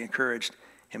as he encouraged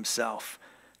himself.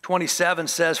 27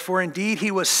 says, for indeed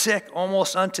he was sick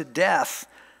almost unto death,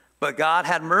 but God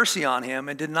had mercy on him,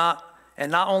 and not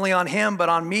only on him, but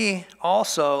on me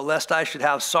also, lest I should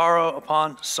have sorrow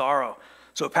upon sorrow.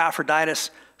 So Epaphroditus,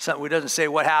 we doesn't say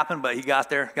what happened, but he got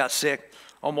there, got sick,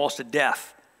 almost to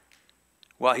death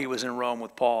while he was in Rome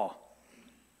with Paul.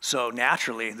 So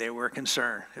naturally, they were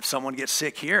concerned. If someone gets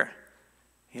sick here,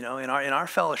 you know, in our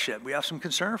fellowship, we have some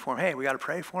concern for them. Hey, we got to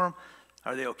pray for them.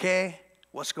 Are they okay?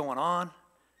 What's going on?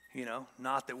 You know,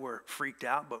 not that we're freaked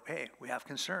out, but hey, we have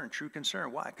concern, true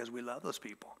concern. Why? Because we love those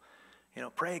people. You know,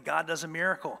 pray God does a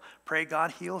miracle. Pray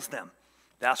God heals them.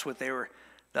 That's what they were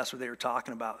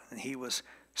talking about. And he was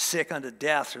sick unto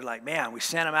death. They're like, man, we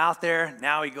sent him out there.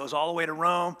 Now he goes all the way to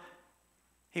Rome.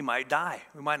 He might die.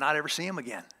 We might not ever see him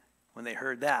again. When they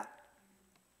heard that.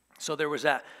 So there was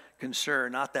that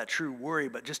concern, not that true worry,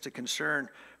 but just a concern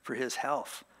for his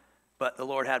health. But the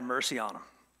Lord had mercy on him.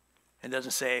 It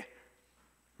doesn't say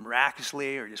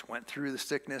miraculously or just went through the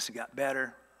sickness and got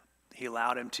better. He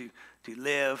allowed him to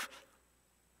live.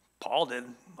 Paul did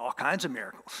all kinds of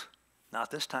miracles. Not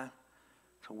this time.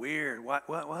 So weird. What?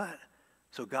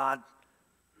 So God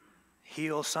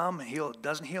heals some,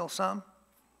 doesn't heal some?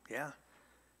 Yeah.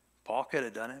 Paul could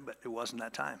have done it, but it wasn't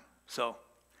that time. So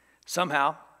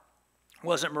somehow,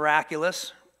 wasn't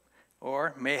miraculous,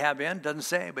 or may have been, doesn't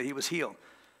say, but he was healed.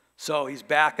 So he's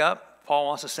back up. Paul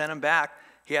wants to send him back.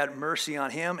 He had mercy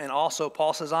on him, and also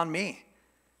Paul says on me.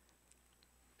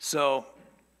 So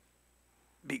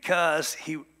because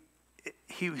he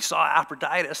saw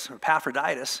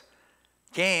Epaphroditus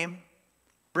came,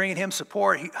 bringing him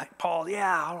support, Paul,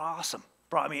 yeah, awesome.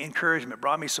 Brought me encouragement,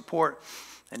 brought me support,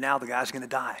 and now the guy's going to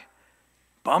die.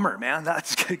 Bummer, man.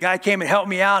 That guy came and helped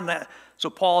me out. And so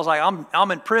Paul's like,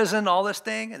 I'm in prison, all this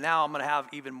thing, and now I'm going to have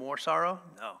even more sorrow?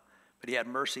 No. But he had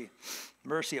mercy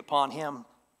upon him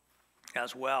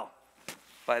as well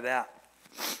by that.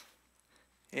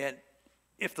 And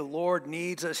if the Lord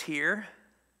needs us here,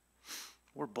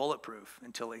 we're bulletproof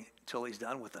until he's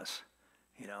done with us.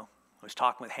 You know, I was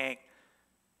talking with Hank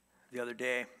the other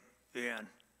day, and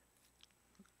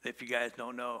if you guys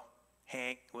don't know,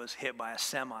 Hank was hit by a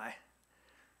semi. I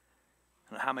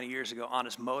don't know how many years ago on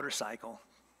his motorcycle.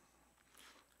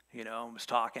 You know, was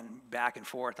talking back and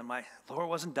forth. I'm like, Lord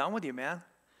wasn't done with you, man.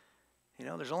 You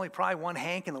know, there's only probably one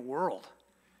Hank in the world.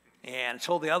 And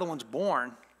until the other one's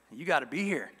born, you got to be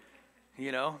here.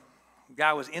 You know,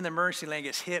 guy was in the emergency lane,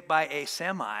 gets hit by a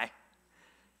semi,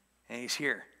 and he's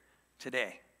here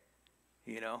today.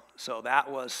 You know, so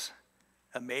that was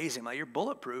amazing. Like, you're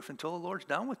bulletproof until the Lord's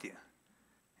done with you.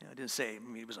 You know, it didn't say,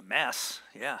 it was a mess.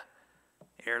 Yeah.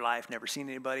 Air life, never seen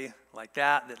anybody like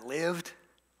that lived.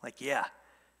 Like, yeah.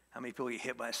 How many people get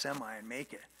hit by a semi and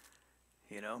make it?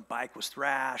 You know, bike was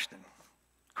thrashed and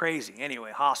crazy.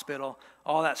 Anyway, hospital,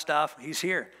 all that stuff. He's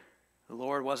here. The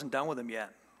Lord wasn't done with him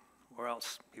yet, or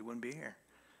else he wouldn't be here.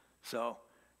 So,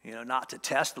 you know, not to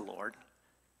test the Lord,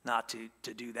 not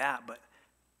to do that, but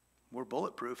we're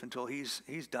bulletproof until he's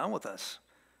done with us.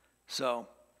 So,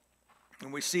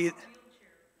 and we see,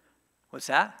 what's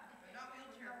that?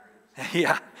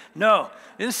 Yeah, no,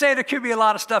 it didn't say there could be a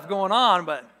lot of stuff going on,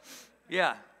 but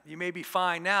yeah, You may be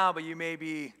fine now, but you may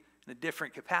be in a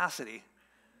different capacity,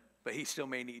 but he still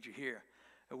may need you here.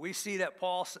 And we see that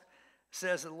Paul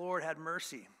says the Lord had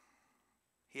mercy.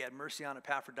 He had mercy on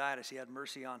Epaphroditus. He had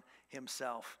mercy on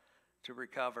himself to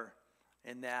recover.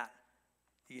 And that,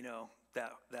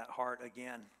 that heart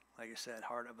again, like I said,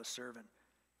 heart of a servant,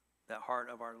 that heart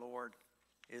of our Lord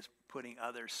is putting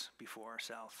others before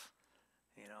ourselves.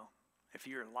 If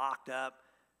you're locked up,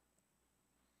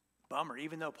 bummer.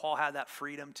 Even though Paul had that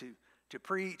freedom to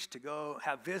preach, to go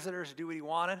have visitors, do what he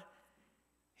wanted,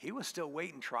 he was still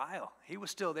waiting trial. He was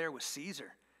still there with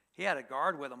Caesar. He had a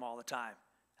guard with him all the time.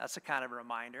 That's a kind of a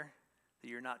reminder that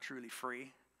you're not truly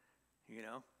free,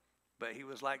 But he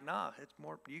was like, nah, it's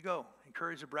more, you go,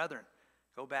 encourage the brethren,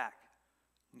 go back.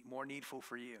 More needful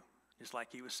for you. Just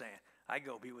like he was saying, I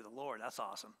go be with the Lord, that's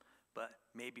awesome. But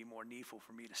maybe more needful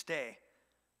for me to stay,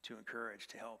 to encourage,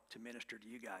 to help, to minister to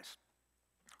you guys.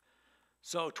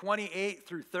 So 28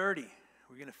 through 30,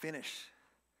 we're going to finish.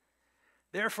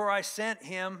 Therefore I sent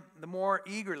him the more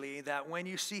eagerly, that when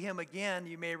you see him again,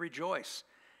 you may rejoice,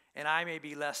 and I may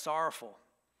be less sorrowful.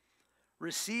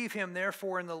 Receive him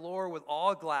therefore in the Lord with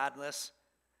all gladness,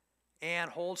 and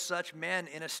hold such men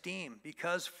in esteem,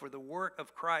 because for the work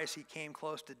of Christ he came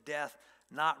close to death,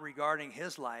 not regarding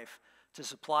his life, to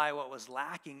supply what was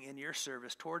lacking in your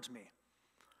service towards me.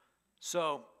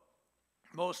 So,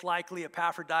 most likely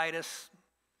Epaphroditus,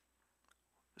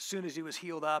 as soon as he was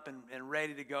healed up and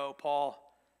ready to go, Paul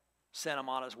sent him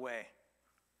on his way.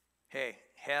 Hey,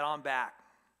 head on back.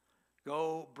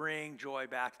 Go bring joy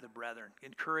back to the brethren.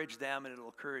 Encourage them, and it'll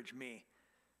encourage me.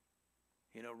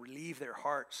 Relieve their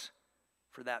hearts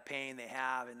for that pain they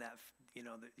have, and that,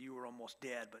 that you were almost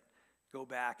dead, but go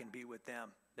back and be with them,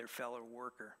 their fellow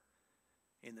worker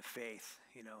in the faith,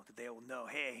 that they will know,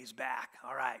 hey, he's back.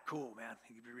 All right, cool, man.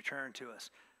 He returned to us,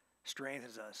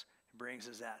 strengthens us, brings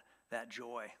us that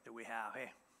joy that we have.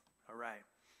 Hey, all right,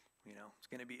 it's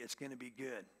gonna be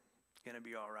good. It's gonna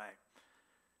be all right.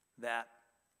 That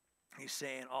he's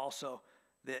saying also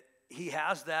that he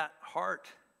has that heart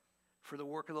for the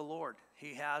work of the Lord.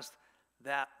 He has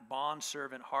that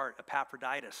bondservant heart,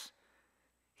 Epaphroditus.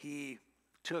 He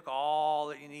took all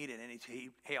that you needed, and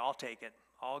hey, I'll take it.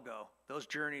 I'll go. Those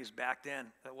journeys back then,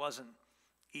 that wasn't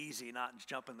easy, not just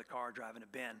jumping in the car, driving a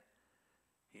bin.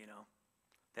 They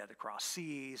had to cross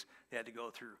seas. They had to go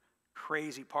through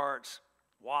crazy parts,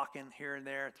 walking here and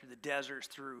there, through the deserts,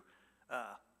 through,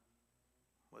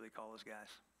 what do they call those guys?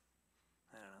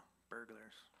 I don't know,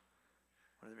 burglars.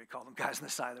 What do they call them guys on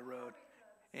the side of the road?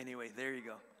 Anyway, there you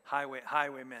go.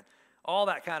 Highwaymen. All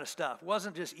that kind of stuff. It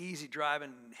wasn't just easy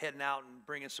driving, heading out and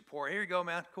bringing support. Here you go,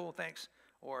 man. Cool, thanks.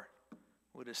 Or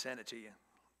we'll just send it to you.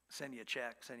 Send you a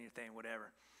check, send you a thing,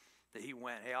 whatever. That he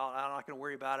went, hey, I'm not going to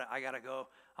worry about it. I got to go.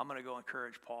 I'm going to go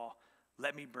encourage Paul.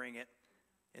 Let me bring it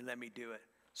and let me do it.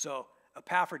 So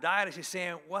Epaphroditus, he's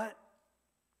saying, what?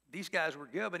 These guys were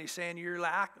good, but he's saying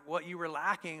what you were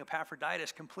lacking,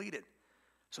 Epaphroditus completed.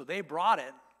 So they brought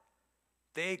it.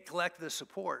 They collected the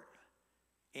support,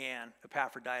 and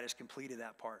Epaphroditus completed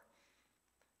that part,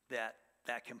 that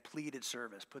completed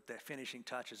service, put the finishing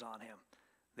touches on him.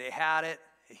 They had it.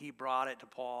 He brought it to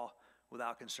Paul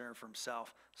without concern for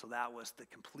himself. So that was the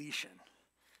completion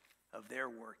of their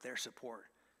work, their support.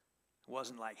 It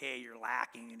wasn't like, hey, you're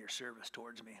lacking in your service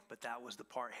towards me, but that was the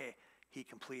part, hey, he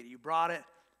completed. You brought it.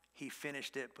 He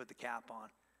finished it, put the cap on.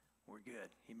 We're good.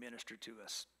 He ministered to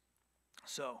us.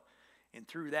 So, and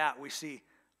through that, we see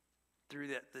through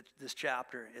this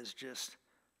chapter is just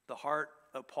the heart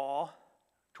of Paul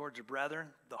towards the brethren,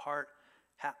 the heart,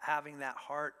 having that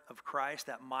heart of Christ,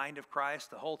 that mind of Christ.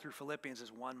 The whole through Philippians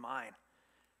is one mind,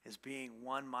 is being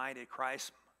one-minded,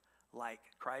 Christ-like,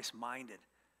 Christ-minded,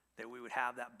 that we would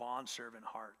have that bondservant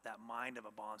heart, that mind of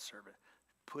a bondservant,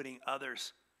 putting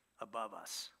others above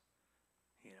us,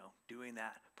 doing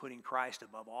that, putting Christ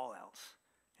above all else,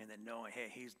 and then knowing, hey,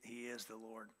 he is the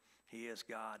Lord, he is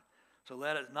God. So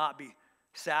let us not be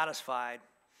satisfied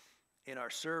in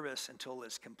our service until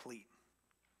it's complete.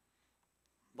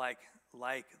 Like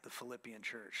the Philippian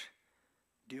church.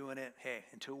 Doing it, hey,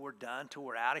 until we're done, until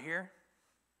we're out of here,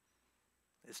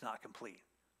 it's not complete.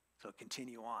 So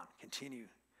continue on. Continue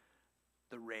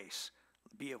the race.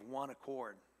 Be of one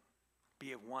accord.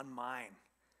 Be of one mind.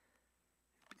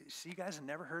 See, you guys have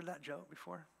never heard that joke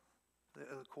before? The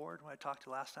accord, when I talked to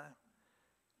last time?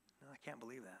 No, I can't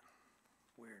believe that.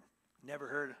 Weird. Never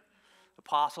heard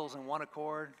apostles in one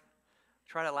accord.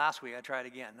 Tried it last week. I tried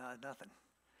again. No, nothing.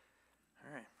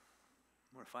 All right.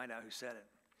 I'm going to find out who said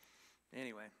it.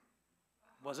 Anyway.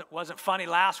 Wasn't funny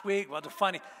last week. Wasn't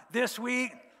funny this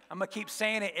week. I'm going to keep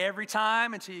saying it every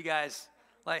time until you guys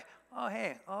like, oh,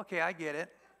 hey, okay, I get it.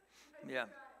 Yeah.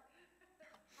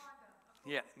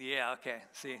 Yeah, okay.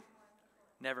 See,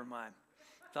 never mind.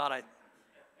 Thought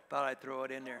I'd throw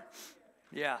it in there.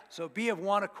 Yeah, so be of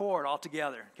one accord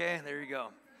altogether. Okay, there you go.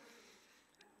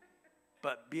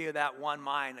 But be of that one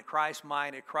mind, a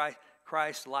Christ-minded,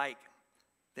 Christ-like,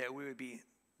 that we would be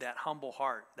that humble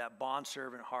heart, that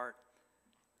bondservant heart,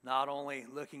 not only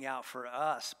looking out for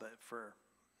us, but for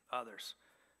others,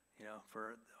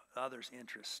 for others'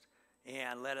 interest.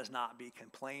 And let us not be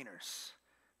complainers,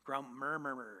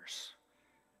 murmurers,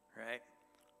 right?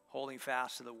 Holding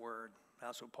fast to the word.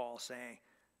 That's what Paul's saying.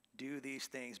 Do these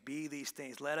things, be these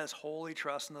things. Let us wholly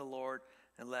trust in the Lord,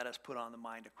 and let us put on the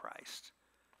mind of Christ.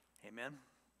 Amen.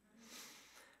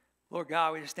 Lord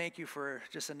God, we just thank you for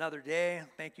just another day.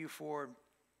 Thank you for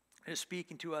just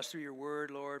speaking to us through your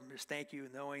word, Lord. Just thank you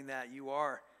knowing that you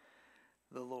are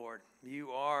the Lord.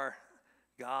 You are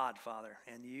God, Father,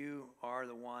 and you are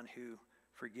the one who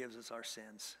forgives us our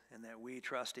sins, and that we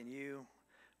trust in you.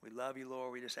 We love you,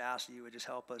 Lord. We just ask you would just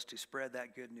help us to spread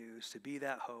that good news, to be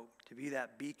that hope, to be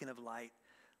that beacon of light,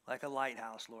 like a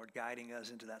lighthouse, Lord, guiding us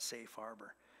into that safe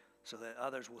harbor, so that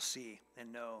others will see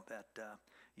and know that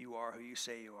you are who you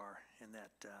say you are, and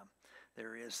that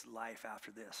there is life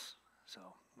after this. So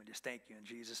we just thank you in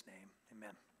Jesus' name.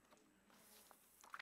 Amen.